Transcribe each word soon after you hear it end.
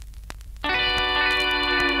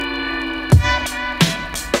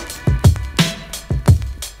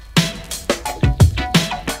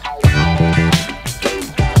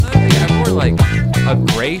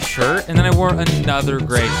shirt, and then I wore another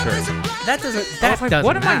gray shirt. That doesn't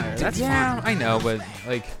What am matter. I? Yeah, I know, but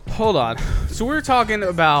like, Hold on. So we're talking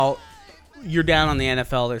about you're down on the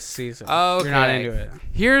NFL this season. okay, You're not into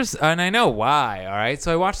it. And I know why. All right,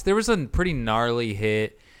 so I watched. There was a pretty gnarly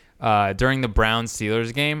hit during the Browns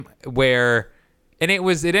Steelers game where, and it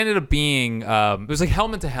ended up being it was like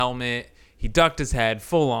helmet to helmet. He ducked his head,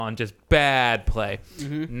 full on, just bad play,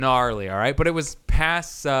 gnarly. All right, but it was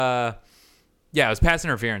pass. It was pass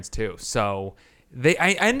interference too. So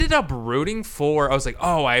I ended up rooting for. I was like,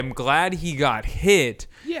 oh, I'm glad he got hit.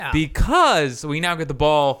 Yeah. Because we now get the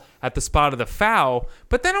ball at the spot of the foul.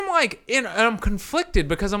 But then I'm like, and I'm conflicted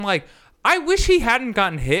because I'm like, I wish he hadn't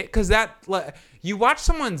gotten hit because that. You watch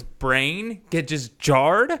someone's brain get just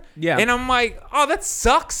jarred. Yeah. And I'm like, oh, that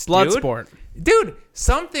sucks, Blood dude. sport. Dude,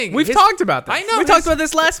 something. We've talked about this. I know. We talked about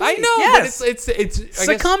this last week. I know, yes. but it's I guess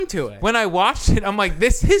succumb to it. When I watched it, I'm like,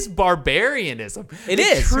 this is barbarianism. It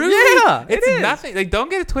is. Truly, Yeah, it's it is. nothing. Like, don't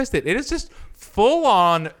get it twisted. It is just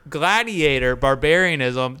full-on gladiator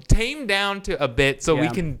barbarianism, tamed down to a bit so we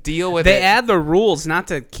can deal with it. They add the rules not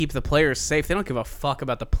to keep the players safe. They don't give a fuck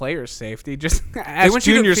about the players' safety. Just ask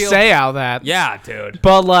Junior Seau that. Yeah, dude.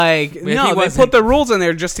 But like, no, they wasn't- put the rules in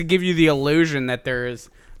there just to give you the illusion that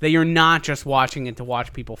that you're not just watching it to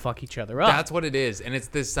watch people fuck each other up. That's what it is. And it's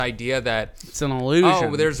this idea that, It's an illusion.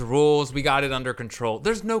 oh, there's rules. We got it under control.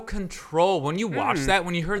 There's no control. When you watch that,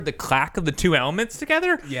 when you heard the clack of the two elements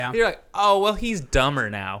together, Yeah. you're like, oh, well, he's dumber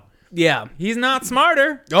now. Yeah. He's not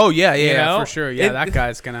smarter. Oh, yeah, You know? for sure. Yeah, It- that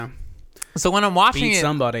guy's going to... So when I'm watching Beat it,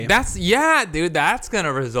 somebody. that's going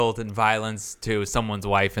to result in violence to someone's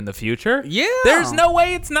wife in the future. Yeah. There's no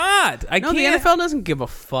way it's not. I No, can't. the NFL doesn't give a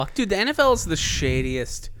fuck. Dude, the NFL is the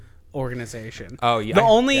shadiest organization. Oh, yeah.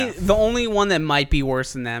 The only one that might be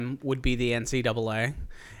worse than them would be the NCAA.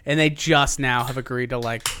 And they just now have agreed to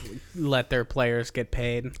like let their players get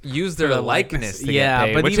paid. Use their for the likeness to Yeah, get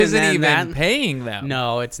paid, but which even isn't then, even that- paying them.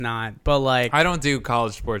 No, it's not. But like I don't do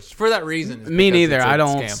college sports for that reason. me neither. It's a I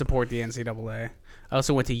don't scam. support the NCAA. I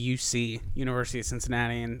also went to UC, University of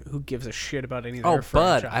Cincinnati, and who gives a shit about any of their Oh,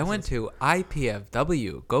 bud, I franchises? went to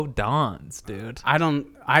IPFW. Go Dons, dude. I don't...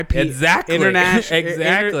 IP... Exactly. International...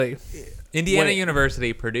 Exactly. Indiana Wait.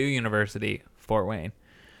 University, Purdue University, Fort Wayne.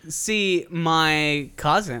 See, my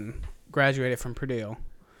cousin graduated from Purdue,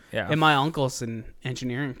 Yeah. and my uncle's an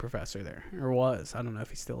engineering professor there, or was. I don't know if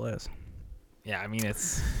he still is. Yeah, I mean,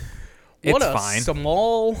 it's What a fine.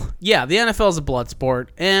 small... Yeah, the NFL is a blood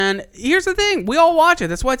sport, and here's the thing. We all watch it.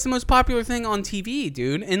 That's why it's the most popular thing on TV,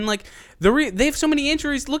 dude. And, like, they have so many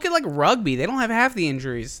injuries. Look at, like, rugby. They don't have half the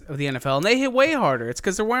injuries of the NFL, and they hit way harder. It's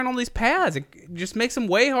because they're wearing all these pads. It just makes them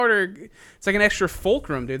way harder. It's like an extra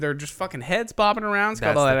fulcrum, dude. They're just fucking heads bobbing around. It's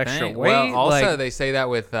got all that the extra thing. weight. Well, also, like, they say that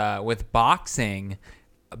with boxing,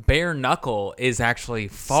 bare knuckle is actually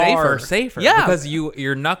far safer. Yeah. Because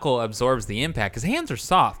your knuckle absorbs the impact. Because hands are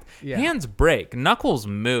soft. Yeah. Hands break. Knuckles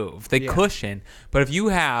move. They cushion. But if you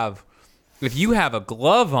have a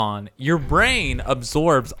glove on, your brain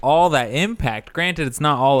absorbs all that impact. Granted, it's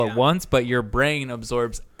not all at once, but your brain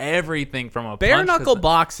absorbs everything from a bare punch. knuckle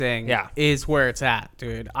boxing Yeah. is where it's at,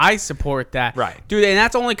 dude. I support that. Right. Dude, and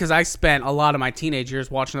that's only because I spent a lot of my teenage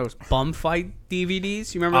years watching those bum fight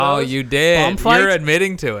DVDs. You remember Oh, those? you did. Bum fights? You're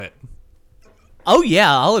admitting to it. Oh,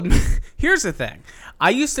 yeah. I'll admit. Here's the thing.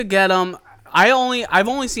 I used to get them. I've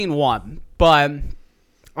only seen one, but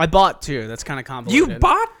I bought two. That's kind of convoluted. You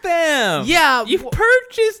bought them. Yeah. You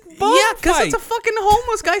purchased bum Yeah, because it's a fights. fucking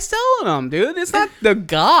homeless guy selling them, dude. It's not the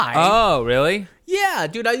guy. Oh, really? Yeah,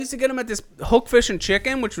 dude, I used to get them at this Hook Fish and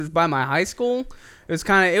Chicken, which was by my high school.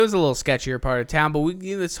 It was a little sketchier part of town, but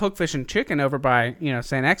this Hook Fish and Chicken over by,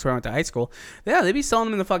 St. X where I went to high school. Yeah, they'd be selling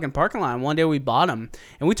them in the fucking parking lot. And one day we bought them,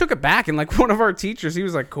 and we took it back, and like one of our teachers, he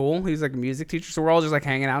was like cool. He was like a music teacher, so we're all just like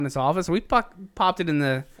hanging out in his office. And we popped it in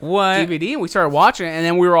the DVD, and we started watching it, and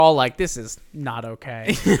then we were all like, this is not okay.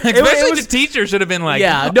 Especially the teacher should have been like,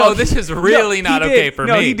 this is really not okay for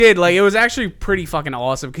me. No, he did. Like, it was actually pretty fucking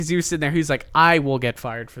awesome because he was sitting there. He's like, I will get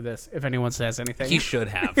fired for this if anyone says anything. He should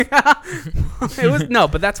have. It was no,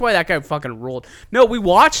 but that's why that guy fucking ruled. No, we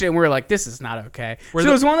watched it and we were like, this is not okay. So it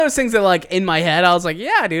was one of those things that, like, in my head, I was like,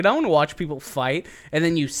 yeah, dude, I want to watch people fight. And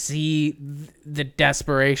then you see the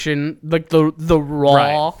desperation, like the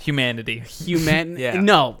raw humanity. Yeah.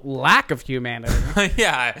 No, lack of humanity.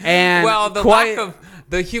 Yeah. And lack of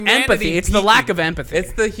the humanity. Empathy. It's the lack of empathy.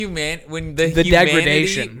 It's the when the humanity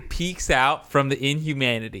degradation peaks out from the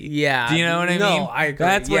inhumanity. Yeah. Do you know what I mean? No, I agree.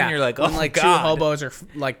 That's when you're like, oh, when, like, God. two hobos are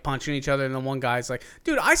like punching each other, and then one guy's like,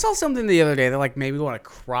 dude, I saw something the other day that like made me want to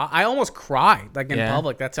cry. I almost cried like in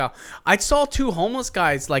public. That's how I saw two homeless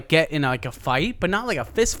guys like get in like a fight, but not like a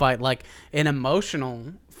fist fight, like an emotional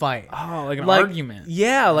fight. Oh, like an argument.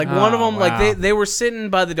 Yeah, like one of them, wow. like they were sitting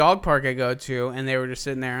by the dog park I go to, and they were just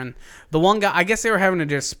sitting there, and the one guy, I guess they were having a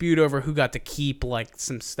dispute over who got to keep like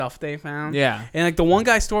some stuff they found. Yeah. And like the one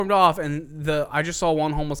guy stormed off, and I just saw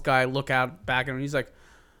one homeless guy look out back at him. He's like,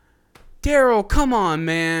 Daryl, come on,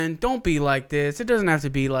 man. Don't be like this. It doesn't have to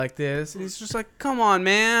be like this. And he's just like, come on,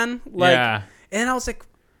 man. Like, yeah. And I was like,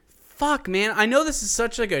 fuck, man. I know this is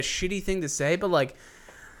such like a shitty thing to say, but like,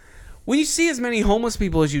 when you see as many homeless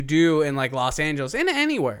people as you do in like Los Angeles and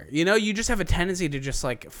anywhere, you know, you just have a tendency to just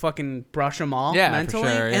like fucking brush them off mentally. For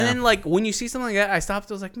sure, yeah. And then like when you see something like that, I stopped.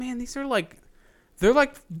 I was like, man, these are like, they're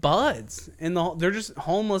like buds, and they're just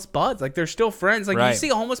homeless buds. Like they're still friends. Like you see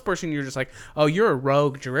a homeless person, you're just like, oh, you're a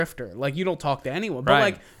rogue drifter. Like you don't talk to anyone. But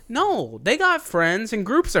like, no, they got friends and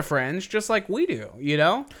groups of friends, just like we do. You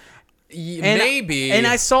know. Maybe. And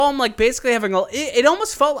I saw him like basically having it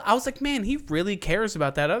almost felt, I was like, man, he really cares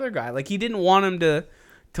about that other guy. Like he didn't want him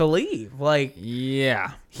to leave. Like,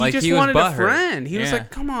 yeah. He like just he wanted was a friend. He was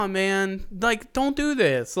like, come on, man. Like, don't do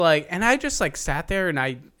this. Like, and I just like sat there and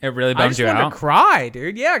it really bummed you I just wanted out? to cry,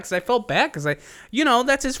 dude. Yeah, because I felt bad because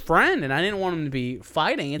that's his friend and I didn't want him to be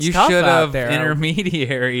fighting. It's tough out there. You should have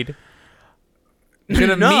intermediaried. Should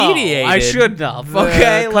have No, mediated. I should have.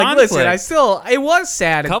 Okay, like listen, conflict. it was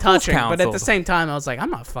sad and Couples touching, but at counsel. the same time, I was like, I'm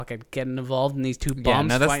not fucking getting involved in these two bums Yeah,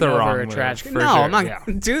 no, that's fighting the wrong over a move, trash. for No, sure, I'm not yeah.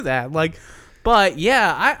 gonna do that. Like, but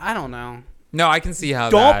yeah, I don't know. No, I can see how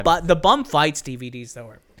The bum fights DVDs though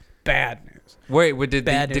are bad news. Wait, did he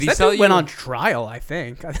That sell dude you? went on trial, I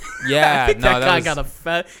think. Yeah, I think no, that guy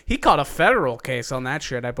was- he caught a federal case on that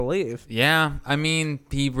shit, I believe. Yeah, I mean,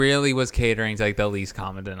 he really was catering to like the least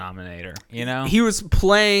common denominator. You know, He was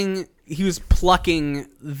plucking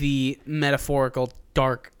the metaphorical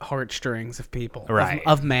dark heartstrings of people, Right.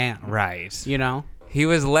 of man, right? you know? He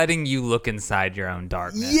was letting you look inside your own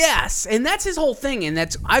darkness. Yes, and that's his whole thing, and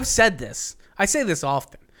I've said this. I say this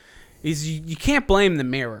often. Is you can't blame the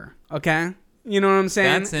mirror, okay? You know what I'm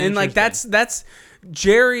saying? That's and like that's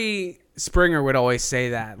Jerry Springer would always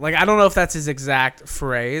say that. Like I don't know if that's his exact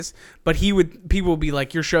phrase, but people would be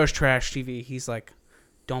like, your show's trash TV. He's like,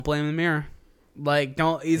 don't blame the mirror. Like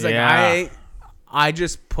he's like, I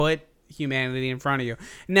just put humanity in front of you.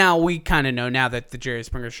 Now we kind of know now that the Jerry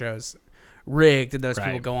Springer show's rigged and those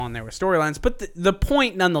people go on there with storylines, but the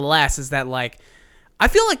point nonetheless is that like I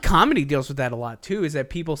feel like comedy deals with that a lot too, is that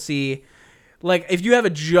people see like if you have a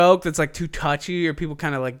joke that's like too touchy or people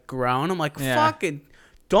kind of like groan, I'm like, fucking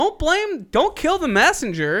don't kill the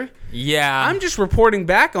messenger. Yeah, I'm just reporting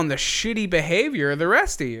back on the shitty behavior of the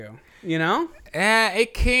rest of you, you know?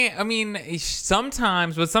 It can't. I mean,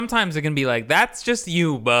 sometimes it can be like, that's just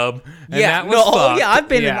you, bub. And Yeah, that was fucked. I've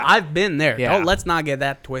been there. Yeah. Let's not get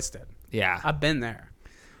that twisted. Yeah. I've been there.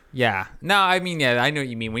 Yeah. No, I mean, yeah, I know what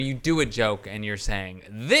you mean. When you do a joke and you're saying,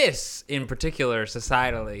 this in particular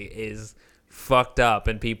societally is fucked up,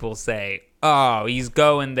 and people say, oh, he's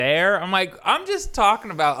going there. I'm like, I'm just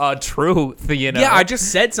talking about a truth, you know? Yeah, I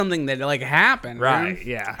just said something that like happened. Right, man.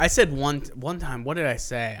 yeah. I said one time, what did I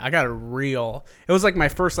say? I got it was like my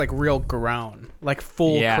first like real groan, like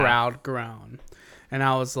full crowd groan. And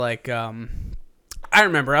I was like, I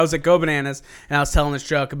remember I was at Go Bananas and I was telling this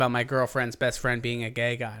joke about my girlfriend's best friend being a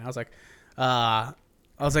gay guy. And I was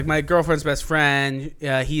like, my girlfriend's best friend,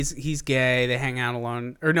 he's gay. They hang out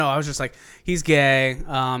alone. Or no, I was just like, he's gay.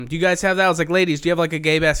 Do you guys have that? I was like, ladies, do you have like a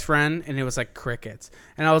gay best friend? And it was like crickets.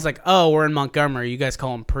 And I was like, oh, we're in Montgomery. You guys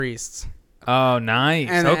call them priests. Oh, nice.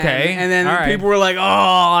 And okay. And then all right. people were like, oh,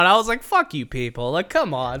 and I was like, fuck you people. Like,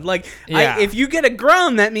 come on. Like, Yeah. if you get a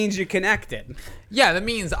groan, that means you connected. Yeah, that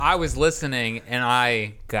means I was listening and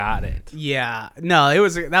I got it. Yeah. No,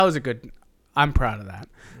 that was a good, I'm proud of that.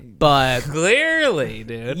 But Clearly,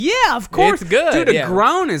 dude. yeah, of course. It's good, Dude, yeah. a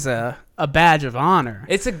groan is a badge of honor.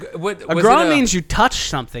 It's a groan means you touched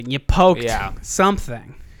something. You poked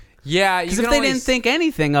something. Yeah, Because if they didn't think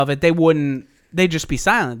anything of it, they'd just be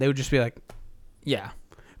silent. They would just be like, yeah.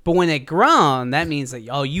 But when they groan, that means that,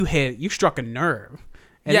 oh, you struck a nerve.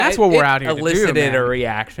 And that's what we're out here to do, elicited man. a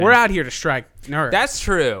reaction. We're out here to strike nerves. That's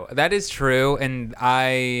true. That is true. And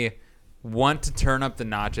I want to turn up the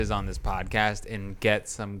notches on this podcast and get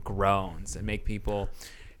some groans and make people...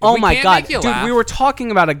 Oh my God. Dude, Dude, we were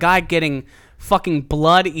talking about a guy getting fucking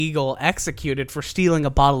Blood Eagle executed for stealing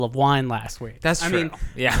a bottle of wine last week. That's true. I mean,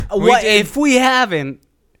 yeah. if we haven't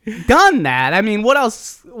done that, I mean, what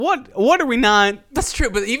else? What are we not? That's true,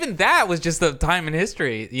 but even that was just a time in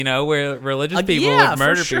history, you know, where religious people yeah, would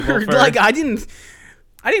murder for sure. people. For, like I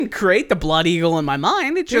didn't create the Blood Eagle in my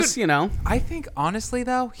mind. It just, you know. I think honestly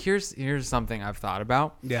though, here's something I've thought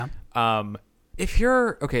about. Yeah. If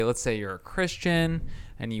you're let's say you're a Christian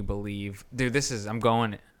and you believe, dude, I'm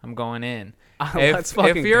going I'm going in. Let's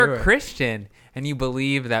fucking if you're do a it. Christian and you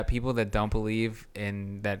believe that people that don't believe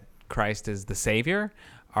in that Christ is the Savior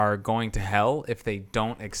are going to hell if they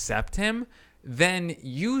don't accept him, then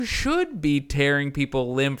you should be tearing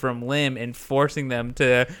people limb from limb and forcing them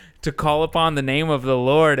to call upon the name of the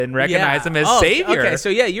Lord and recognize him as Savior. Okay, so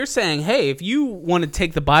yeah, you're saying, hey, if you want to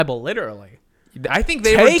take the Bible literally, I think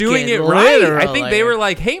they were doing it right. I think they were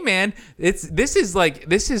like, "Hey, man, this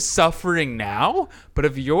is suffering now. But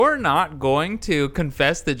if you're not going to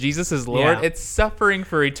confess that Jesus is Lord, it's suffering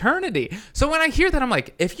for eternity." So when I hear that, I'm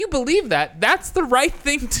like, if you believe that, that's the right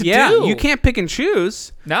thing to do. Yeah, you can't pick and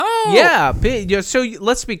choose. No. Yeah. So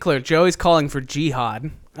let's be clear. Joey's calling for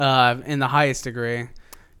jihad in the highest degree.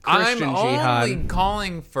 Christian I'm jihad. only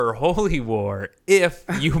calling for holy war if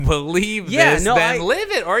you believe this, then live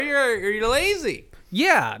it, or you're lazy.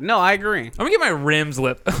 Yeah, no, I agree. I'm gonna get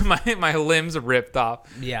my limbs ripped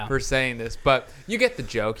off for saying this, but you get the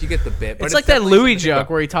joke, you get the bit. But it's like that Louis joke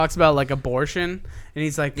where he talks about like abortion, and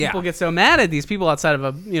he's like, people get so mad at these people outside of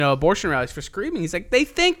abortion rallies for screaming. He's like, they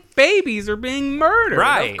think babies are being murdered.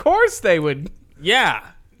 Right? Of course they would. Yeah.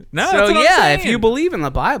 No. So that's what I'm saying. if you believe in the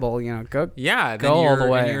Bible, go all the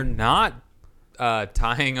way. And you're not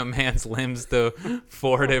tying a man's limbs to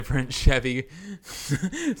 4 different Chevy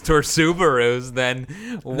or Subarus, then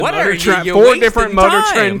what are you 4 different Motor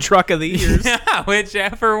time? Trend Truck of the Years. Yeah,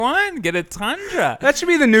 whichever one. Get a Tundra. That should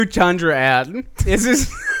be the new Tundra ad. Is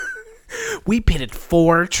this? We pitted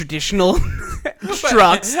 4 traditional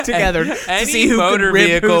trucks together to see who could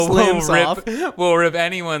rip whose limbs off. Will rip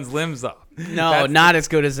anyone's limbs off. No, not as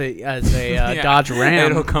good as a Dodge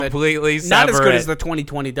Ram. It'll completely sever not as good it. as the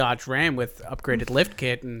 2020 Dodge Ram with upgraded lift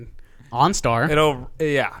kit and OnStar.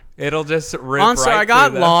 It'll just rip OnStar, right I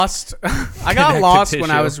got through lost. I got lost when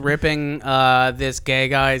I tissue. was ripping this gay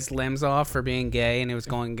guy's limbs off for being gay, and it was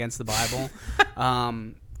going against the Bible.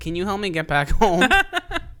 Can you help me get back home?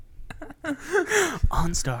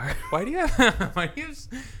 OnStar. Why do you?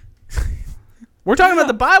 We're talking about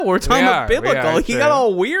the Bible. We're talking about biblical. He sure. got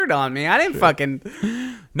all weird on me. I didn't fucking.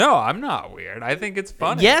 No, I'm not weird. I think it's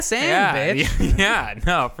funny. Yes, and bitch. Yeah,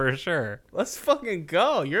 no, for sure. Let's fucking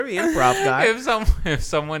go. You're the improv guy. If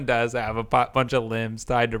someone does have a bunch of limbs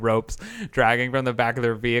tied to ropes dragging from the back of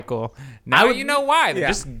their vehicle, now you know why. They're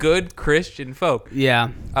just good Christian folk. Yeah.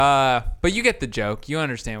 But you get the joke. You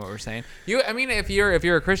understand what we're saying. If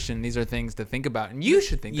you're a Christian, these are things to think about, and you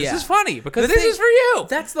should think this is funny because this is for you.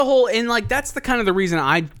 That's the whole, and that's the kind of the reason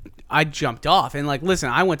I jumped off. And listen,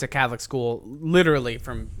 I went to Catholic school literally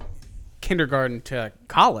from kindergarten to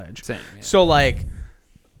college. Same, yeah. So I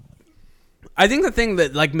think the thing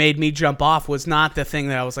that made me jump off was not the thing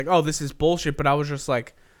that I was like, oh, this is bullshit, but I was just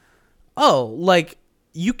like, oh,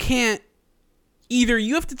 you can't. Either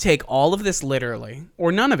you have to take all of this literally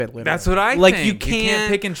or none of it literally. That's what I think. You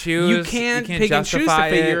can't pick and choose. You can't pick and choose to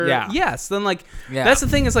figure. Yes. Then that's the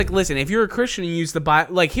thing is listen, if you're a Christian and you use the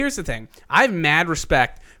Bible, here's the thing. I have mad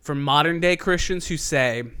respect for modern day Christians who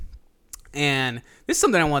say, and this is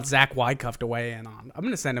something I want Zach Wycuff to weigh in on. I'm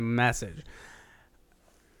going to send him a message.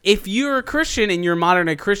 If you're a Christian and you're a modern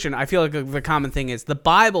day Christian, I feel like the common thing is the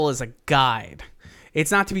Bible is a guide.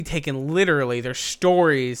 It's not to be taken literally. There's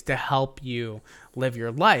stories to help you live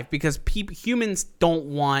your life because humans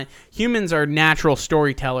are natural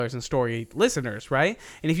storytellers and story listeners, right?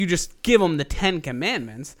 And if you just give them the 10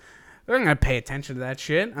 commandments, they're not going to pay attention to that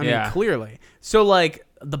shit. I mean, clearly. So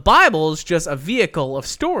the Bible is just a vehicle of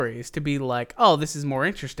stories to be oh, this is more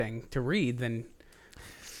interesting to read than.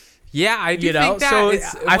 Yeah, I do think that. So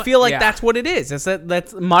I feel like that's what it is. It's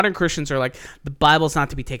that's modern Christians are the Bible's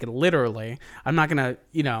not to be taken literally. I'm not gonna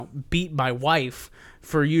beat my wife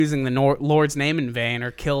for using the Lord's name in vain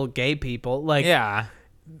or kill gay people.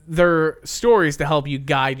 They're stories to help you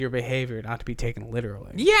guide your behavior, not to be taken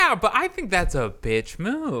literally. Yeah, but I think that's a bitch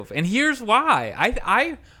move, and here's why.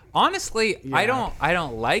 I honestly, I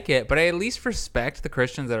don't like it, but I at least respect the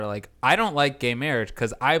Christians that are I don't like gay marriage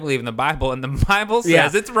because I believe in the Bible, and the Bible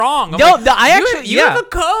says it's wrong. You have a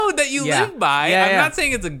code that you live by. I'm not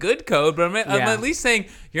saying it's a good code, but I'm at least saying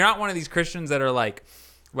you're not one of these Christians that are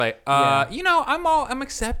I'm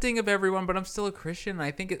accepting of everyone, but I'm still a Christian. And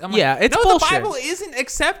I think it's bullshit. The Bible isn't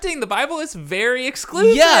accepting. The Bible is very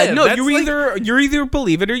exclusive. Yeah, no, you either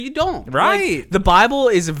believe it or you don't. Right. The Bible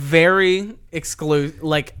is very exclusive.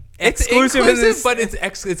 It's exclusive, but it's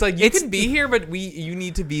you can be here, but you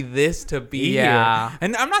need to be this to be here.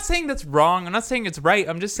 And I'm not saying that's wrong. I'm not saying it's right.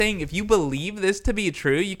 I'm just saying if you believe this to be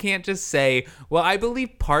true, you can't just say, well, I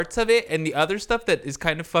believe parts of it, and the other stuff that is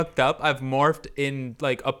kind of fucked up, I've morphed in,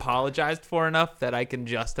 apologized for enough that I can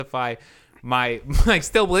justify my like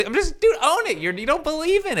still believe. I'm just, dude, own it. You don't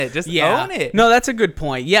believe in it. Just own it. No, that's a good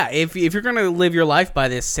point. Yeah, if you're gonna live your life by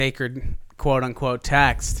this sacred quote unquote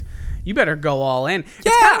text, you better go all in.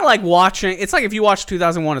 It's kind of like watching. It's like if you watch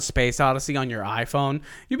 2001: A Space Odyssey on your iPhone,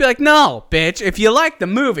 you'd be like, "No, bitch. If you like the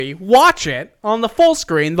movie, watch it on the full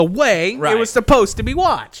screen the way it was supposed to be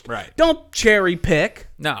watched. Right. Don't cherry pick."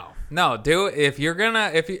 No, do it. If you're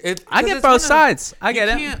gonna, I get both sides. I get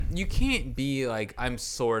it. You can't be like, I'm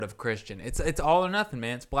sort of Christian. It's all or nothing,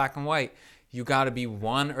 man. It's black and white. You got to be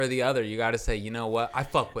one or the other. You got to say, you know what? I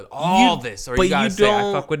fuck with all this, or you got to say,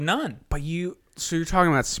 I fuck with none. So you're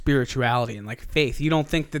talking about spirituality and like faith. You don't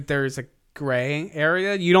think that there's a gray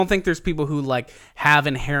area? You don't think there's people who like have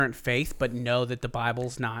inherent faith but know that the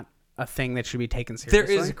Bible's not a thing that should be taken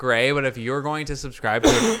seriously? There is gray, but if you're going to subscribe to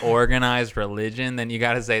an organized religion, then you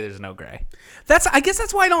got to say there's no gray. I guess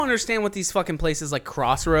that's why I don't understand what these fucking places like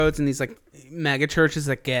Crossroads and these like mega churches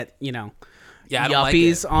that get,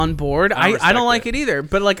 yuppies on board. I don't like it either.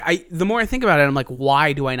 But like the more I think about it, I'm like,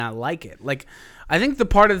 why do I not like it? Like, I think the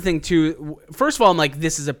part of the thing too, first of all, I'm like,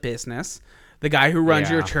 this is a business. The guy who runs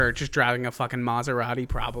your church is driving a fucking Maserati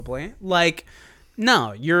probably. Like,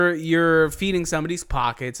 no, you're feeding somebody's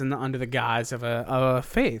pockets under the guise of a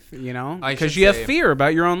faith, because you have fear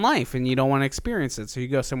about your own life and you don't want to experience it, so you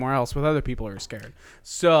go somewhere else with other people who are scared.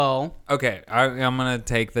 So okay, I'm gonna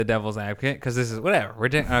take the devil's advocate because this is whatever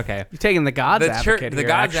okay. You're taking the God's advocate, the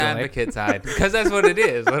God's advocate side, because that's what it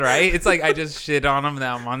is, right? It's like I just shit on him,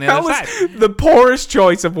 now I'm on the other side. The poorest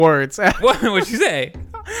choice of words. What'd you say?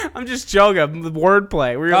 I'm just joking. The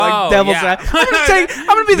wordplay. Where you're like devil's advocate. I'm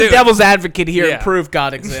gonna be the devil's advocate here and prove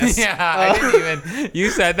God exists. I didn't even.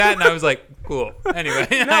 You said that, and I was like, cool. Anyway,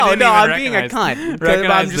 I'm being a cunt.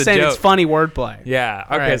 I'm just saying it's funny wordplay. Yeah.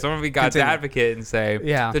 Okay. Right. So I'm gonna be God's advocate and say,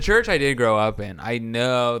 the church I did grow up in, I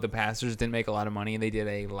know the pastors didn't make a lot of money, and they did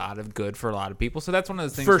a lot of good for a lot of people. So that's one of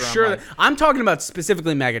those things. For sure. I'm talking about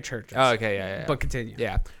specifically mega churches. Oh, okay. Yeah. But continue.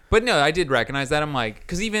 Yeah. But no, I did recognize that. I'm like,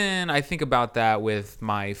 because even I think about that with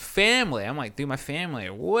my family. I'm like, dude, my family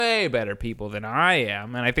are way better people than I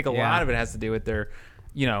am. And I think a lot of it has to do with their,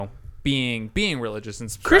 being religious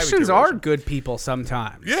and Christians are good people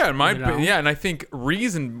sometimes. Yeah, and I think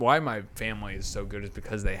reason why my family is so good is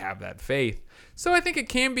because they have that faith. So I think it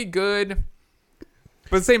can be good.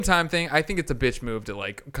 But at the same time, I think it's a bitch move to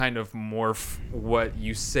like kind of morph what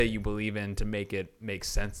you say you believe in to make it make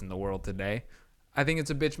sense in the world today. I think it's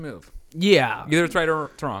a bitch move. Yeah. Either it's right or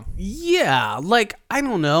it's wrong. Yeah. Like, I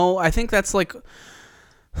don't know. I think that's like,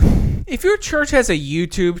 if your church has a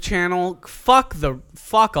YouTube channel, fuck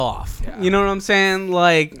off. Yeah. You know what I'm saying?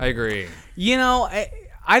 Like, I agree.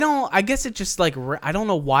 I guess it just like, I don't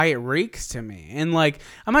know why it reeks to me. And like,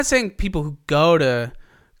 I'm not saying people who go to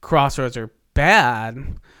Crossroads are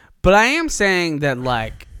bad, but I am saying that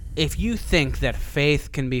like, if you think that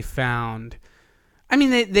faith can be found, I mean,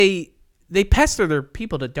 they pester their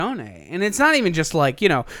people to donate. And it's not even just like,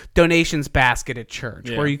 donations basket at church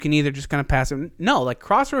where you can either just kind of pass it. No, like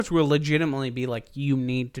Crossroads will legitimately be like, you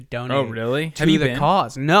need to donate. Oh, really? To the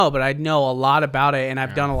cause. No, but I know a lot about it and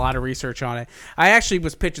I've done a lot of research on it. I actually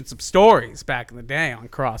was pitching some stories back in the day on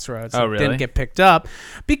Crossroads. Oh, really? Didn't get picked up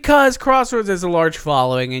because Crossroads has a large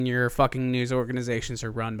following and your fucking news organizations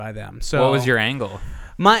are run by them. So what was your angle?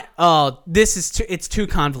 It's too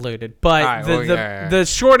convoluted, but the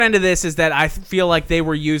short end of this is that I feel like they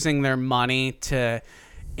were using their money to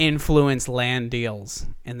influence land deals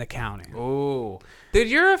in the county. Ooh, dude,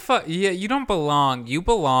 you don't belong. You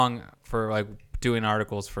belong for like doing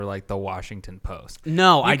articles for like the Washington Post.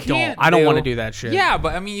 No, I don't. I don't want to do that shit. Yeah,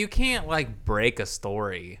 but I mean, you can't like break a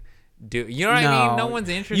story. You know what I mean? No one's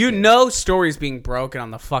interested. Stories being broken on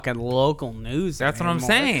the fucking local news. That's anymore. what I'm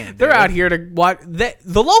saying. They're out here to what? The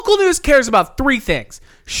local news cares about three things: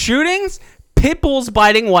 shootings, pit bulls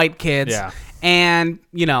biting white kids, and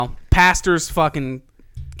pastors fucking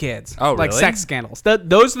kids. Oh, really? Like sex scandals.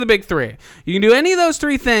 Those are the big three. You can do any of those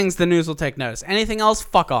three things, the news will take notice. Anything else,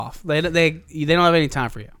 fuck off. They don't have any time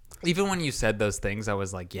for you. Even when you said those things, I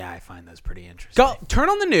was like, yeah, I find those pretty interesting. Go turn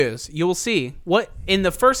on the news. You will see what in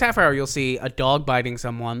the first half hour. You'll see a dog biting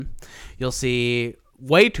someone. You'll see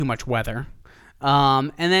way too much weather,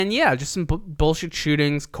 and then just some bullshit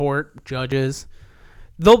shootings, court judges.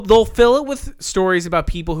 They'll fill it with stories about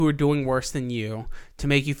people who are doing worse than you to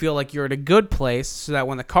make you feel like you're at a good place, so that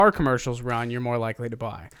when the car commercials run, you're more likely to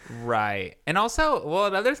buy. Right. And also,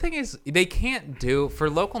 another thing is they can't do, for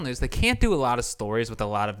local news, they can't do a lot of stories with a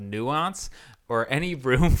lot of nuance or any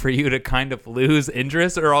room for you to kind of lose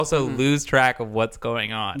interest or also lose track of what's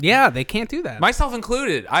going on. Yeah, they can't do that. Myself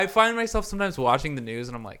included. I find myself sometimes watching the news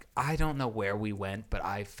and I'm like, I don't know where we went, but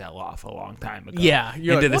I fell off a long time ago. Yeah,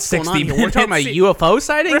 you're into like, the what's going 60 on here? minutes. We're talking about UFO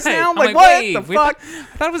sightings Right. now? I'm Like, like, what wait, the we fuck?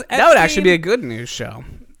 I thought it was That would actually be a Epstein. good news show.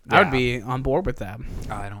 I would Yeah. be on board with that.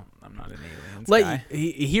 I'm not an aliens Like, guy.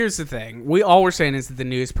 here's the thing. All we're saying is that the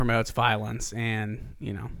news promotes violence, and,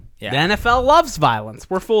 Yeah. the NFL loves violence.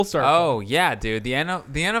 We're full circle. Oh yeah, dude. The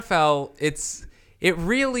NFL, it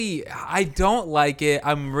really, I don't like it.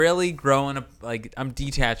 I'm really growing up, like I'm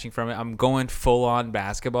detaching from it. I'm going full on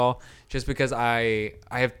basketball just because I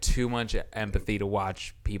have too much empathy to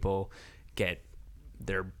watch people get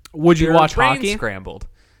their Would you their watch brains hockey? scrambled.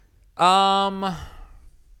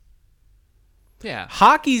 Yeah.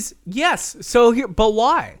 Hockey's, yes. So here, but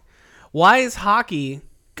why? Why is hockey?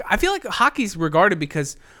 I feel like hockey's regarded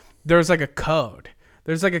because there's like a code.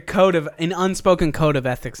 There's like an unspoken code of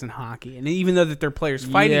ethics in hockey. And even though that their players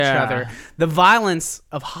fight each Yeah. other, the violence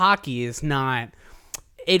of hockey is not,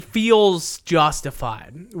 it feels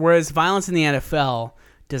justified. Whereas violence in the NFL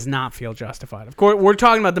does not feel justified. Of course, we're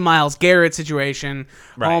talking about the Myles Garrett situation.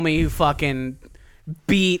 Right. Homie who fucking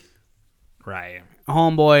beat Right.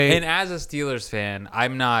 homeboy And as a Steelers fan,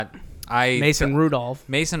 I'm not. Mason Rudolph.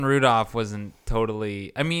 Mason Rudolph wasn't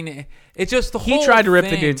totally. I mean, it just the He whole. tried to rip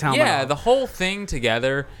the thing- dude's helmet Yeah, off. the whole thing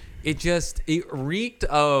together. It reeked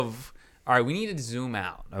of. All right, we need to zoom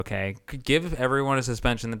out. Okay, give everyone a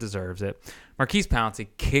suspension that deserves it. Marquise Pouncey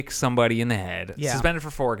kicks somebody in the head, Yeah. suspended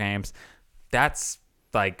for 4 games. That's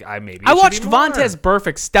like I watched more. Vontez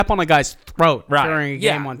Burfict step on a guy's throat Right. during a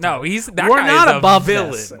Yeah. game one time. No, that We're guy not is a above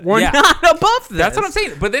villain. this. We're Yeah. not above this. That's what I'm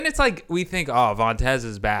saying. But then it's like we think, oh, Vontez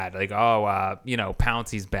is bad. Like, oh,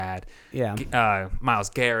 Pouncey's bad. Yeah. Myles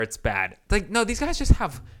Garrett's bad. Like, no, these guys just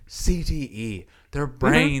have CTE. Their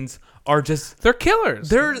brains are just. They're killers.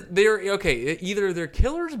 They're okay. Either they're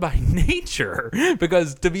killers by nature,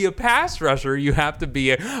 because to be a pass rusher, you have to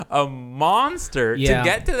be a monster Yeah. to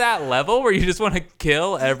get to that level where you just want to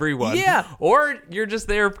kill everyone. Yeah. Or you're just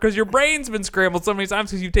there because your brain's been scrambled so many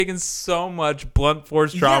times because you've taken so much blunt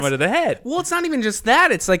force trauma Yes. to the head. Well, it's not even just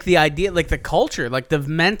that. It's like the idea, like the culture, like the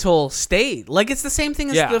mental state. Like it's the same thing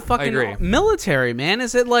as Yeah, the I fucking agree. military, man.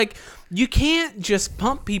 Is it like you can't just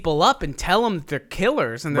pump people up and tell them that they're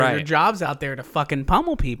killers and their Right. job's out there to fucking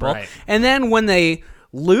pummel people. Right. And then when they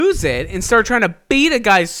lose it and start trying to beat a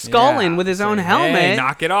guy's skull Yeah. in with his Say, own "Hey, helmet,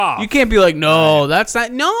 knock it off." You can't be like, no, that's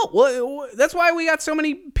not. No, that's why we got so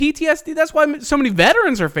many PTSD. That's why so many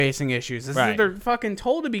veterans are facing issues. Is that Right. they're fucking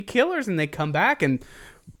told to be killers and they come back and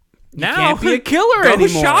you Now can't be a killer go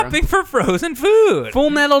anymore. shopping for frozen food. Full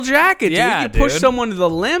Metal Jacket, dude. Yeah, You push dude. someone to the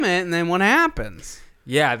limit, and then what happens?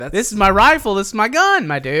 Yeah, that's This is my rifle. This is my gun,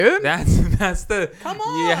 my dude. That's the. Come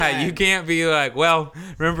Yeah, on. you can't be like, well,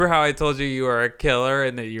 remember how I told you you are a killer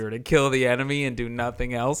and that you were to kill the enemy and do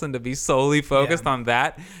nothing else and to be solely focused on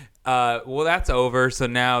that. Well, that's over. So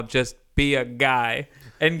now just be a guy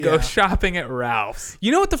and go Yeah. shopping at Ralph's.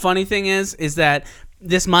 You know what the funny thing is that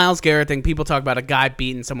this Myles Garrett thing, people talk about a guy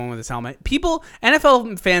beating someone with his helmet.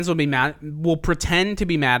 NFL fans will pretend to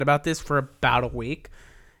be mad about this for about a week,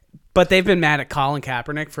 but they've been mad at Colin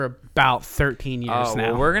Kaepernick for about 13 years Oh,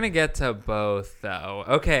 now. well, we're gonna get to both though.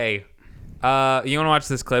 Okay, you want to watch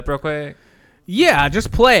this clip real quick? Yeah,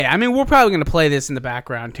 just play it. I mean, we're probably going to play this in the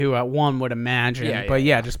background too, one would imagine. Yeah, but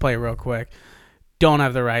yeah. just play it real quick. Don't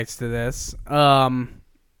have the rights to this.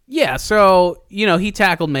 Yeah, so, he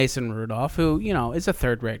tackled Mason Rudolph, who, is a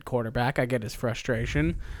third-rate quarterback. I get his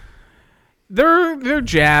frustration. They're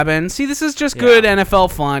jabbing. See, this is just good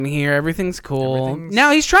NFL fun here. Everything's cool. Everything's-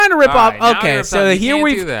 Now he's trying to rip All off. right, now Okay, you're so upset. You here can't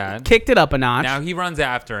do we've that. kicked it up a notch. Now he runs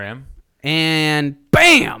after him. And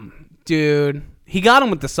bam! Dude, he got him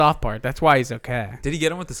with the soft part. That's why he's okay. Did he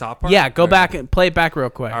get him with the soft part? Yeah, go Okay. back and play it back real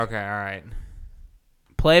quick. Okay, all right.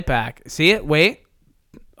 Play it back. See it? Wait.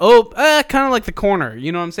 Oh, kind of like the corner.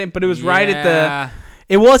 You know what I'm saying? But it was right at Yeah. the.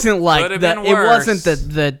 It wasn't like Could've the. been It wasn't worse.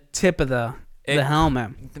 the tip of the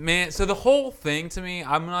helmet. Man, so the whole thing to me,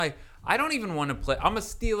 I'm like, I don't even want to play. I'm a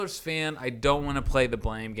Steelers fan. I don't want to play the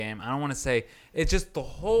blame game. I don't want to say it's just the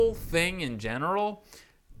whole thing in general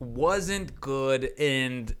wasn't good,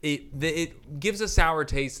 and it gives a sour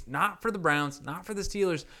taste, not for the Browns, not for the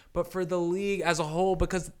Steelers, but for the league as a whole,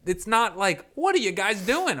 because it's not like, what are you guys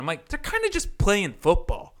doing? I'm like, they're kind of just playing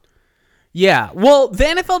football. Yeah. Well, the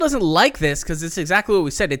NFL doesn't like this because it's exactly what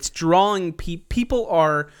we said. It's drawing people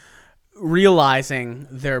are realizing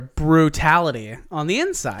their brutality on the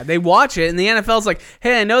inside. They watch it, and the NFL's like,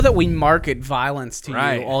 hey, I know that we market violence to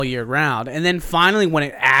Right. you all year round. And then finally, when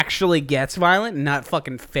it actually gets violent and not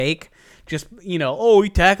fucking fake, just, he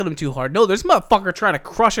tackled him too hard. No, there's a motherfucker trying to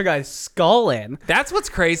crush a guy's skull in. That's what's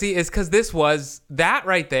crazy is because this was that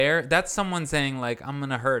right there. That's someone saying like, I'm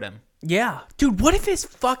gonna hurt him. Yeah, dude. What if his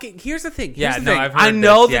fucking? Here's the thing. I've heard I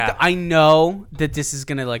know this, that. I know that this is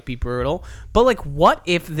gonna like be brutal. But like, what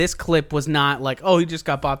if this clip was not like, oh, he just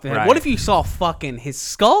got bopped in the head? Right. What if you saw fucking his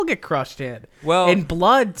skull get crushed in? Well, and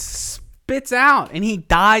blood spits out, and he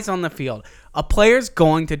dies on the field. A player's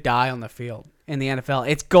going to die on the field in the NFL.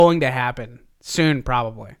 It's going to happen soon,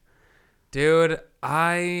 probably. dude,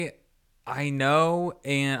 I know,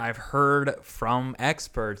 and I've heard from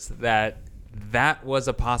experts that was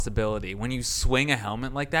a possibility. When you swing a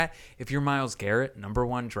helmet like that, if you're Myles Garrett, number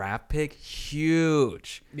 1 draft pick,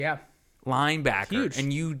 huge. Yeah. Linebacker. Huge.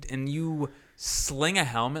 And you sling a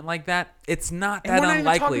helmet like that, it's not And that we're not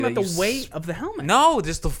unlikely even talking about that the weight of the helmet. No,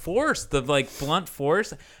 just the force, the like blunt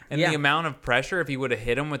force, and Yeah. the amount of pressure. If you would have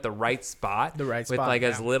hit him with the right spot, with spot, like yeah.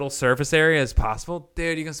 as little surface area as possible,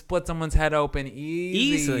 dude, you can split someone's head open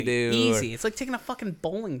easy, dude. Easy. It's like taking a fucking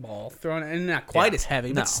bowling ball, throwing it, and not quite as heavy,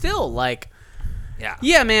 No. but still like. Yeah.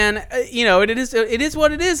 Yeah, man. It is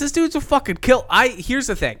what it is. This dude's a fucking kill. Here's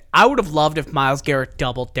the thing. I would have loved if Myles Garrett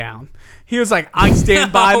doubled down. He was like, I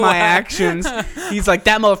stand by my actions. He's like,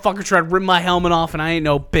 that motherfucker tried to rip my helmet off, and I ain't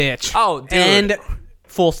no bitch. Oh, dude. And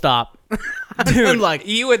full stop. Dude, I'm like,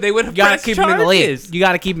 they would have you gotta pressed keep charges. him in the lead. You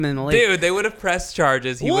gotta keep him in the lead. Dude, they would have pressed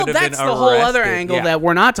charges. He would have been that's arrested. the whole other angle Yeah. that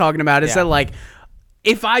we're not talking about. Is Yeah. that like,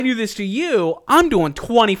 if I do this to you, I'm doing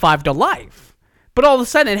 25 to life. But all of a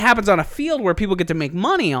sudden, it happens on a field where people get to make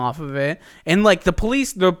money off of it, and like the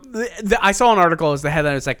police, I saw an article as the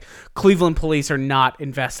headline. It's like Cleveland police are not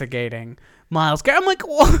investigating Myles Garrett. I'm like,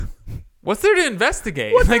 what? What's there to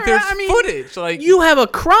investigate? What's Like, there- there's I mean, footage. Like, You have a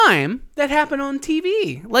crime that happened on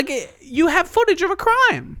TV. Like you have footage of a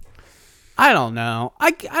crime. I don't know.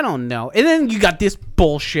 I don't know. And then you got this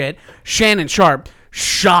bullshit. Shannon Sharp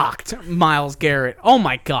shocked Myles Garrett. Oh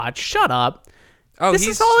my God! Shut up. oh, This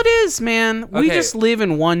is all it is, man. We Okay. just live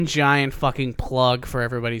in one giant fucking plug for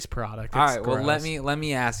everybody's product. All It's right. Well, gross. let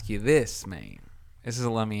me ask you this, man. This is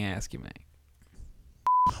a let me ask you, man.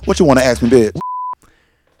 What you want to ask me, bitch?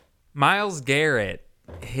 Myles Garrett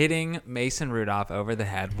hitting Mason Rudolph over the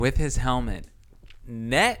head with his helmet.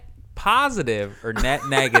 Net positive or net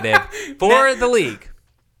negative for the league?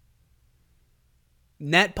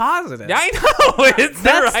 Net positive. Yeah, I know. It's the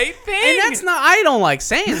right thing. And that's not. I don't like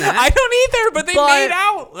saying that. I don't either, but they made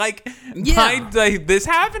out like Yeah. by like, this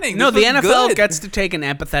happening. No, This the was NFL good. gets to take an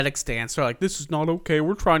empathetic stance. They're like, this is not okay.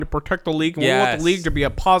 We're trying to protect the league, and we want Yes. the league to be a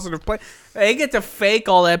positive play. They get to fake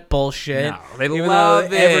all that bullshit. No, they even love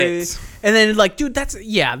though it. And then, like, dude,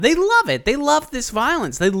 they love it. They love this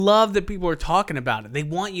violence. They love that people are talking about it. They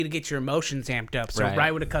want you to get your emotions amped up. So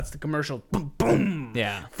Right. when it cuts to commercial, boom, boom,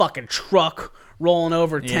 Yeah. fucking truck rolling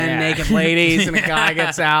over 10 Yeah. naked ladies, and a guy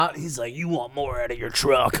gets out. He's like, you want more out of your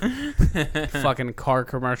truck. Fucking car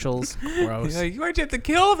commercials. Gross. Like, why'd you have to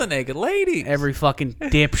kill the naked lady? Every fucking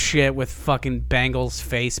dipshit with fucking Bengals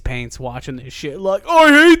face paints watching this shit like,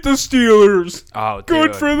 I hate the Steelers. Oh,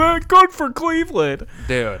 Good dude. for that. Good for Cleveland.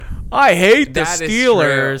 Dude. I hate the That is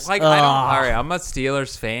Steelers. true. Like, I don't. All right, I'm a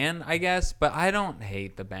Steelers fan, I guess, but I don't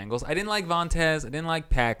hate the Bengals. I didn't like Vontez. I didn't like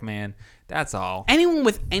Pac-Man. That's all. Anyone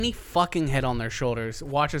with any fucking head on their shoulders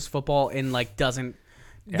watches football and like doesn't.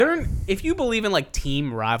 They're if you believe in like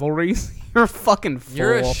team rivalries, you're a fucking fool.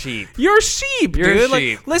 You're a sheep. You're a sheep, You're a dude.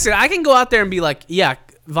 sheep. Like, listen, I can go out there and be like, yeah,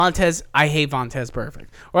 Vontez, I hate Vontez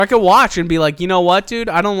perfect. Or I could watch and be like, you know what, dude?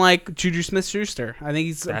 I don't like Juju Smith-Schuster. I think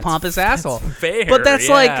he's a pompous asshole. fair, But that's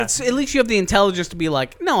yeah. like, at least you have the intelligence to be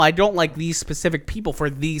like, no, I don't like these specific people for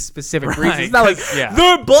these specific reasons. It's not like, 'cause, yeah.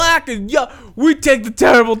 they're black and yeah, we take the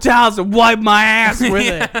terrible towels and wipe my ass with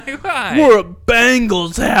it. Right. We're a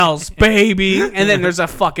Bengals house, baby. And then there's a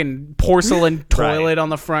fucking porcelain toilet on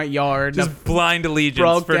the front yard. Just blind allegiance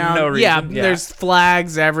broke for down. no reason. Yeah, there's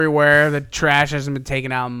flags everywhere. The trash hasn't been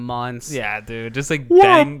taken out in months. Yeah, dude. Just like We're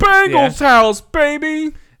bang, a Bengals yeah. house,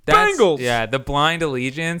 baby. That's- Bengals. Yeah, the blind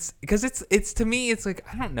allegiance. Because it's to me, it's like,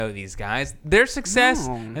 I don't know these guys. Their success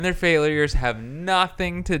No. and their failures have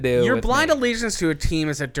nothing to do Your with blind me. allegiance to a team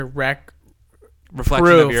is a direct reflection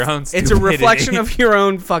proof. of your own stupidity. It's a reflection of your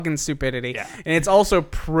own fucking stupidity. Yeah. And it's also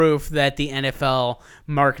proof that the NFL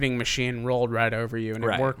marketing machine rolled right over you and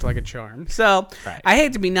Right. it worked like a charm. So Right. I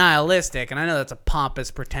hate to be nihilistic, and I know that's a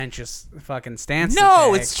pompous, pretentious fucking stance. to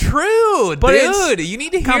No, take. it's true, But dude. You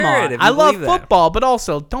need to hear Come on. it. If I you love believe that. football, but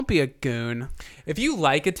also don't be a goon. If you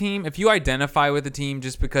like a team, if you identify with a team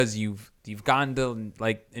just because you've You've gotten to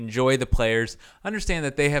like enjoy the players, understand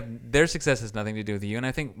that their success has nothing to do with you, and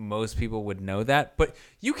I think most people would know that. But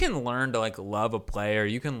you can learn to like love a player,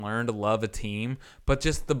 you can learn to love a team, but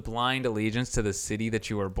just the blind allegiance to the city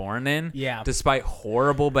that you were born in, despite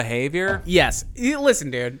horrible behavior. Yes,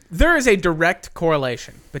 listen, dude. There is a direct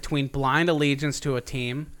correlation between blind allegiance to a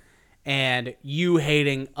team and you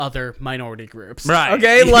hating other minority groups. Right.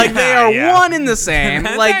 Okay? Like, they are one and the same.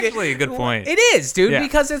 That's like, actually a good point. It is, dude,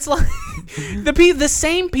 because it's like the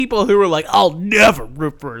same people who are like, I'll never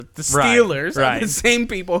root for the Steelers are the same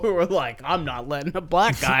people who are like, I'm not letting a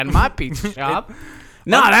black guy in my pizza shop.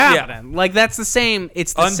 Not happening. Like, that's the same.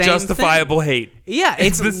 It's the unjustifiable same thing. hate. Yeah,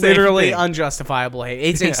 it's literally unjustifiable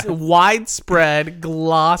hate. It's a widespread,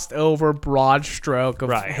 glossed over, broad stroke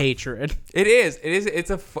of hatred. It is. It's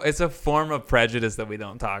a form of prejudice that we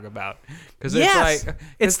don't talk about because it's like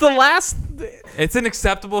it's the last. It's an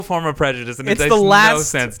acceptable form of prejudice, and it makes no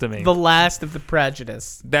sense to me. The last of the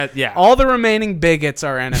prejudice. That all the remaining bigots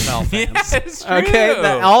are NFL fans. Yeah, it's true.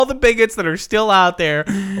 Okay, all the bigots that are still out there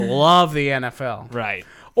love the NFL. Right.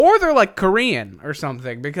 Or they're like Korean or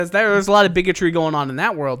something, because there's a lot of bigotry going on in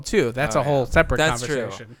that world too. That's a whole separate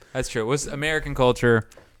conversation. True. That's true. With American culture,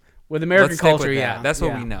 That's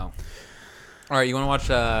what we know. All right, you want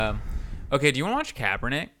to watch? Okay, do you want to watch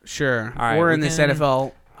Kaepernick? Sure. All right, we're in this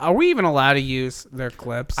NFL. Are we even allowed to use their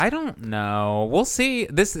clips? I don't know. We'll see.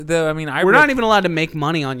 We're not even allowed to make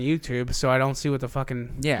money on YouTube, so I don't see what the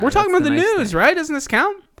fucking. Yeah, we're talking about the news, right? Doesn't this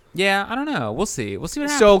count? Yeah, I don't know. We'll see. We'll see what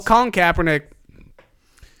happens. So Colin Kaepernick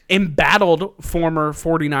embattled former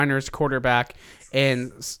 49ers quarterback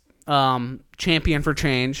and champion for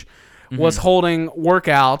change, was holding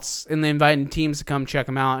workouts and inviting teams to come check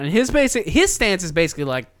him out. And his stance is basically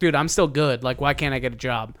like, dude, I'm still good. Like, why can't I get a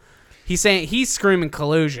job? He's screaming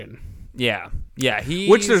collusion. Yeah.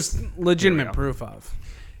 Which there's legitimate proof of.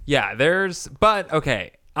 Yeah, but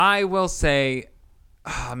okay, I will say,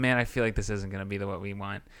 oh man, I feel like this isn't going to be what we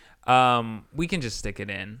want. We can just stick it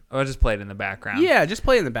in. I'll just play it in the background. Yeah, just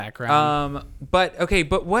play it in the background.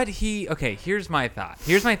 Here's my thought.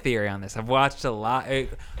 Here's my theory on this. I've watched a lot.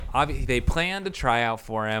 Obviously, they planned a tryout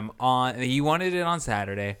for him he wanted it on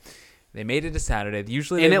Saturday. They made it to Saturday.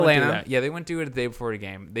 Usually in they Atlanta. Wouldn't do that. Yeah, they wouldn't do it the day before the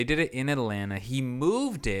game. They did it in Atlanta. He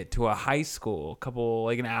moved it to a high school,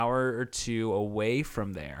 an hour or two away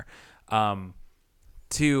from there.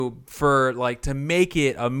 To make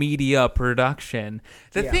it a media production.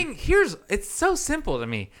 The thing it's so simple to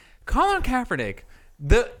me. Colin Kaepernick,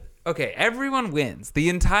 everyone wins. The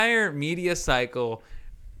entire media cycle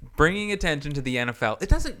bringing attention to the NFL. It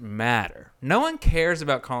doesn't matter. No one cares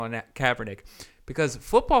about Colin Kaepernick because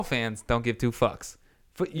football fans don't give two fucks.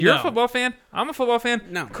 You're a football fan. I'm a football fan.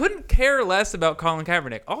 No. Couldn't care less about Colin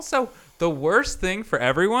Kaepernick. Also, the worst thing for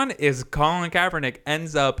everyone is Colin Kaepernick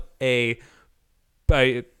ends up a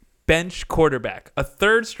bench quarterback, a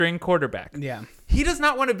third string quarterback. Yeah. He does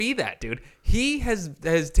not want to be that, dude. He has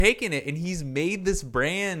taken it and he's made this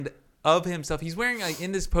brand of himself. He's wearing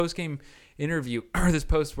in this post-game interview or this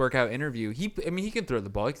post-workout interview. He can throw the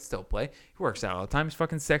ball. He can still play. He works out all the time. He's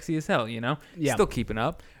fucking sexy as hell, you know? Yeah. Still keeping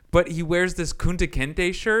up. But he wears this Kunta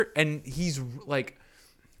Kinte shirt and he's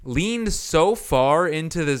leaned so far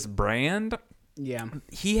into this brand. Yeah.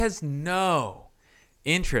 He has no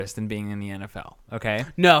interest in being in the NFL. Okay.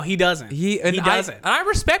 No, he doesn't. He doesn't. And I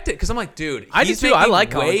respect it because I'm like, dude, I do too. I like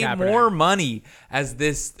Colin way Kaepernick. more money as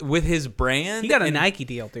this with his brand. He got a Nike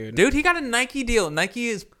deal, dude. Dude, he got a Nike deal.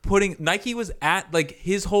 Nike was at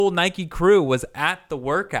his whole Nike crew was at the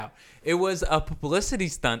workout. It was a publicity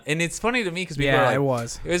stunt, and it's funny to me because people are like, it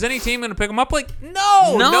was. Is any team gonna pick him up? Like,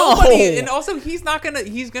 no, nobody. And also, he's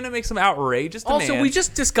gonna make some outrageous demands. Also, we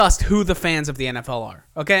just discussed who the fans of the NFL are.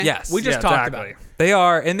 Okay. Yes, we just talked about it. They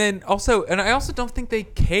are, and I also don't think they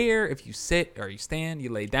care if you sit or you stand, you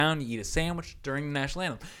lay down, you eat a sandwich during the national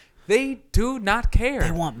anthem. They do not care.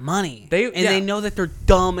 They want money. They know that their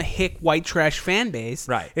dumb, hick, white trash fan base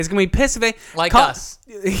is going to be pissed if they... us.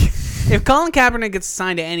 If Colin Kaepernick gets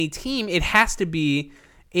signed to any team, it has to be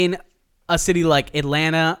in a city like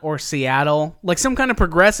Atlanta or Seattle. Like some kind of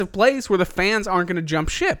progressive place where the fans aren't going to jump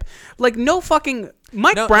ship. Like no fucking...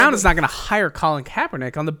 Mike Brown is not going to hire Colin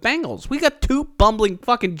Kaepernick on the Bengals. We got two bumbling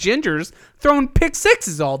fucking gingers throwing pick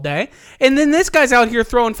sixes all day. And then this guy's out here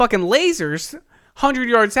throwing fucking lasers... 100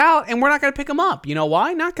 yards out, and we're not going to pick him up. You know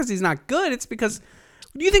why? Not because he's not good. It's because...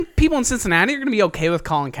 Do you think people in Cincinnati are going to be okay with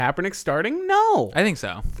Colin Kaepernick starting? No. I think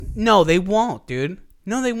so. No, they won't, dude.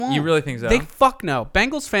 No, they won't. You really think so? They fuck no.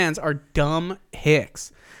 Bengals fans are dumb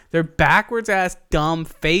hicks. They're backwards-ass, dumb,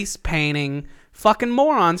 face-painting, fucking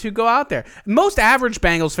morons who go out there. Most average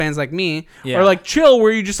Bengals fans like me Yeah. are like chill,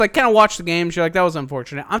 where you just like kind of watch the games. You're like, that was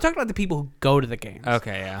unfortunate. I'm talking about the people who go to the games.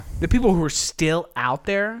 Okay, yeah. The people who are still out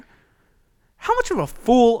there. How much of a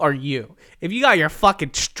fool are you? If you got your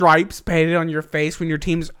fucking stripes painted on your face when your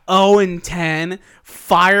team's 0-10,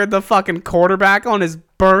 fired the fucking quarterback on his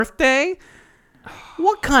birthday,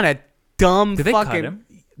 what kind of dumb Did they fucking... cut him?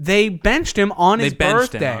 They benched him on his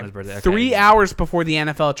benched him birthday. on his birthday, okay. 3 hours before the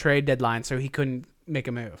NFL trade deadline, so he couldn't make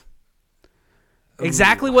a move.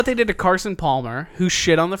 Exactly what they did to Carson Palmer, who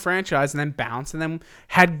shit on the franchise and then bounced and then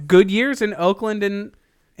had good years in Oakland and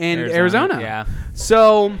Arizona. Yeah.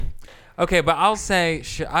 So... Okay, but I'll say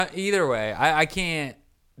either way, I can't.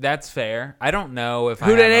 That's fair. I don't know if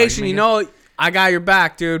Who I that have nation? argument You know, I got your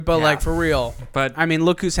back, dude. But Yeah. like for real. But I mean,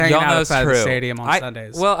 look who's hanging y'all know out it's outside the true. stadium on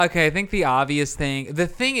Sundays. Well, okay, I think the obvious thing, the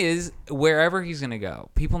thing is, wherever he's gonna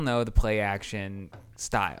go, people know the play action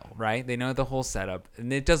style, right? They know the whole setup,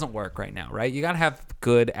 and it doesn't work right now, right? You gotta have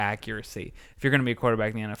good accuracy if you're gonna be a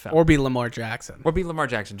quarterback in the NFL, or be Lamar Jackson, or be Lamar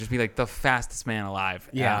Jackson, just be like the fastest man alive.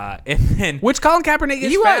 Yeah. And then which Colin Kaepernick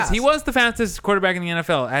is. he was the fastest quarterback in the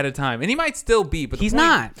NFL at a time, and he might still be, but He's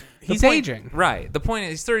not. He's aging. Right. The point is,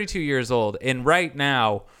 he's 32 years old, and right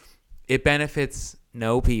now, it benefits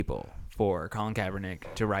no people for Colin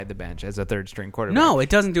Kaepernick to ride the bench as a third string quarterback. No, it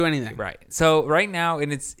doesn't do anything. Right. So right now,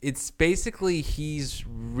 and it's basically he's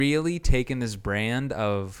really taken this brand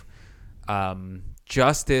of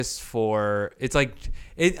justice for. It's like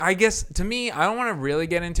I guess to me, I don't want to really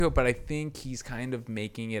get into it, but I think he's kind of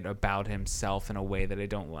making it about himself in a way that I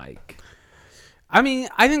don't like. I mean,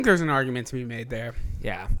 I think there's an argument to be made there.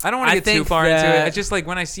 Yeah, I don't want to get too think far into it. that- It's just like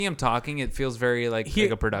when I see him talking, it feels very like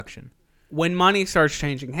a production. When money starts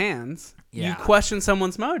changing hands, you Yeah. question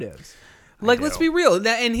someone's motives. Like, do. let's be real.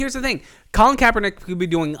 And here's the thing. Colin Kaepernick could be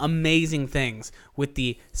doing amazing things with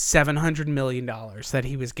the $700 million that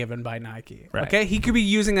he was given by Nike. Right. Okay? He could be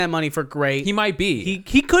using that money for great... He might be.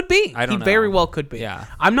 He could be. I don't He very know. well could be. Yeah.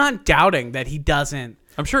 I'm not doubting that he doesn't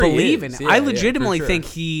I'm sure he believe is. in it. Yeah, I yeah, legitimately for sure. think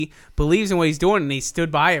he believes in what he's doing and he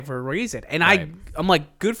stood by it for a reason. And Right. I'm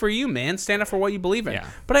like, good for you, man. Stand up for what you believe in. Yeah.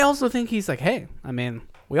 But I also think he's like, hey, I mean...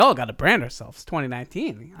 We all got to brand ourselves.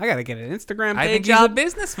 2019. I got to get an Instagram page I think he's up. a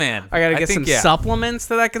businessman. I got to get some think, yeah. supplements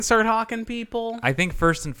that I can start hawking people. I think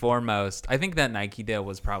first and foremost, I think that Nike deal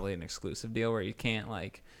was probably an exclusive deal where you can't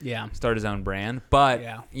like Yeah. start his own brand. But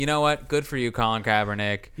Yeah. you know what? Good for you, Colin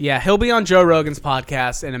Kaepernick. Yeah, he'll be on Joe Rogan's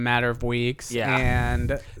podcast in a matter of weeks. Yeah.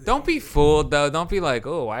 And Don't be fooled though. Don't be like,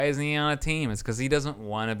 oh, why isn't he on a team? It's because he doesn't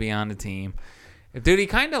want to be on a team. Dude, he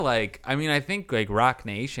kind of like, I mean, I think like Rock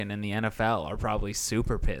Nation and the NFL are probably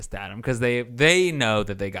super pissed at him because they know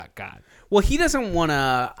that they got got. well, he doesn't want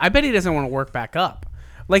to. I bet he doesn't want to work back up.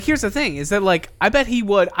 Like, here's the thing: is that like I bet he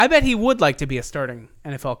would. I bet he would like to be a starting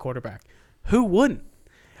NFL quarterback. Who wouldn't?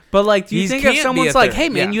 But like, do you He think can't if be someone's a like, third- "Hey,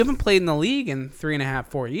 man, yeah. you haven't played in the league in 3.5,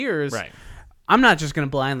 4 years, Right. I'm not just going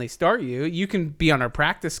to blindly start you. You can be on our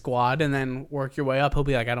practice squad and then work your way up." He'll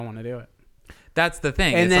be like, "I don't want to do it." That's the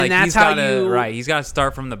thing. And it's then like that's he's how gotta, you- right. He's got to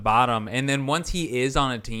start from the bottom, and then once he is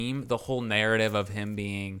on a team, the whole narrative of him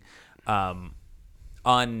being,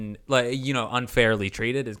 unfairly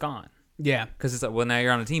treated is gone. Yeah, Because it's like, well, now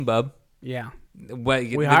you're on a team, bub. yeah.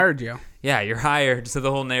 We hired you. Yeah, you're hired. So the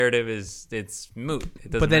whole narrative it's moot. It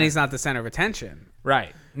doesn't But then matter. he's not the center of attention.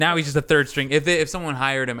 right now. He's just a third string. If someone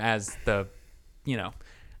hired him as the,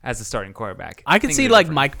 as the starting quarterback, I could things see are like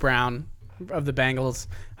different. Mike Brown of the Bengals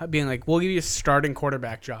being like, "We'll give you a starting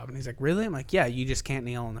quarterback job," and he's like, "Really?" I'm like, "Yeah, you just can't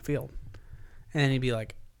kneel on the field." And then he'd be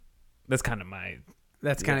like, That's kind of my.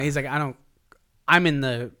 "That's kind of." He's like, I'm in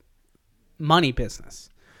the money business.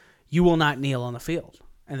 You will not kneel on the field."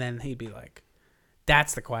 And then he'd be like,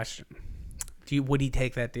 "That's the question. Would he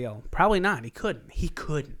take that deal? Probably not. He couldn't.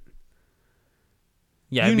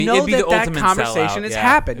 Yeah, You it'd be, know it'd be the that ultimate conversation sellout. has Yeah.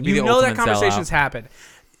 happened. It'd be You the know that ultimate conversation's sellout. happened.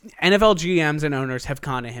 NFL GMs and owners have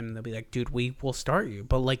gone to him and they'll be like, "Dude, we will start you,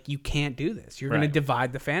 but like you can't do this. You're going to Right.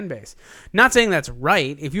 divide the fan base." Not saying that's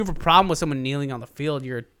right. If you have a problem with someone kneeling on the field,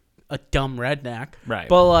 you're a dumb redneck. Right.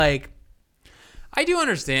 But like, I do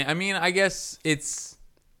understand. I mean, I guess it's.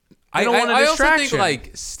 They don't want a I also think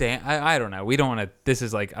distraction. like I don't know. We don't want to. This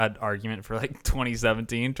is like an argument for like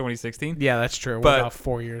 2017, 2016. yeah, that's true. We're But- about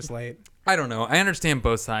 4 years late. I don't know. I understand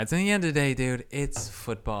both sides. At the end of the day, dude, it's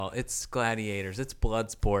football. It's gladiators. It's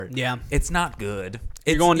blood sport. Yeah. It's not good.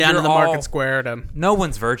 You're going down to the all- market square to No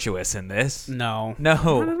one's virtuous in this. no, not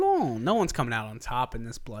No. at all. No one's coming out on top in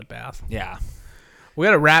this bloodbath. Yeah. We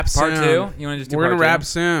got to wrap Part soon. 2? You want to just do We're part gonna 2? wrap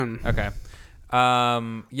soon. Okay.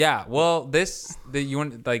 Yeah. Well, you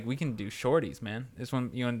want like we can do shorties, man. This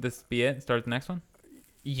one, you want this to be it? Start the next one.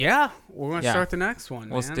 Yeah, we're going to Yeah. start the next one.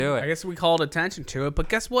 Let's man. do it. I guess we called attention to it, but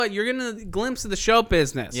guess what? You're getting a glimpse of the show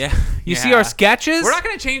business. Yeah. You see our sketches? We're not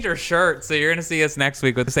going to change our shirts, so you're going to see us next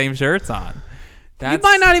week with the same shirts on. You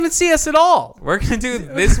might not even see us at all. We're going to do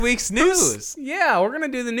this week's news. Yeah, we're going to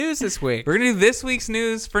do the news this week. We're going to do this week's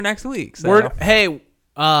news for next week. So.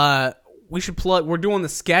 We should plug. We're doing the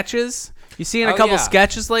sketches. You seen a couple yeah.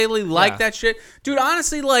 sketches lately? Like that shit? Dude,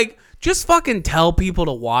 honestly, like, just fucking tell people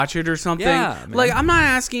to watch it or something. Yeah, man. Like, I'm not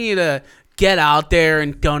asking you to get out there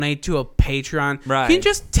and donate to a Patreon. Right. You can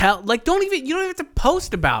just tell, like, you don't even have to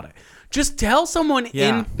post about it. Just tell someone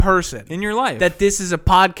in person in your life that this is a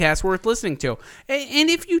podcast worth listening to. And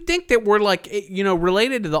if you think that we're like,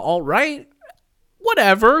 related to the alt-right,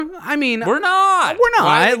 whatever. I mean, we're not.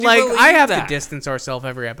 Like, I have that? to distance ourselves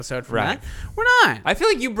every episode from Right. that. We're not. I feel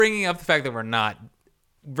like you bringing up the fact that we're not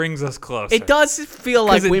brings us closer. It does feel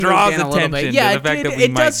like it we draws moved in a little bit. attention Yeah, to the fact that we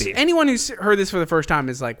it might does. be. Anyone who's heard this for the first time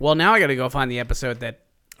is like, well, now I got to go find the episode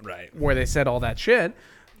where they said all that shit.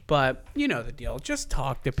 But you know the deal. Just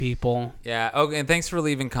talk to people. Yeah. Okay. And thanks for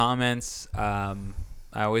leaving comments. I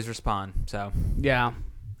always respond. So. Yeah. All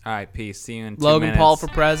right. Peace. See you in 2 Logan minutes. Paul for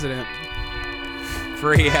president.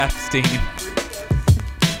 Free Epstein.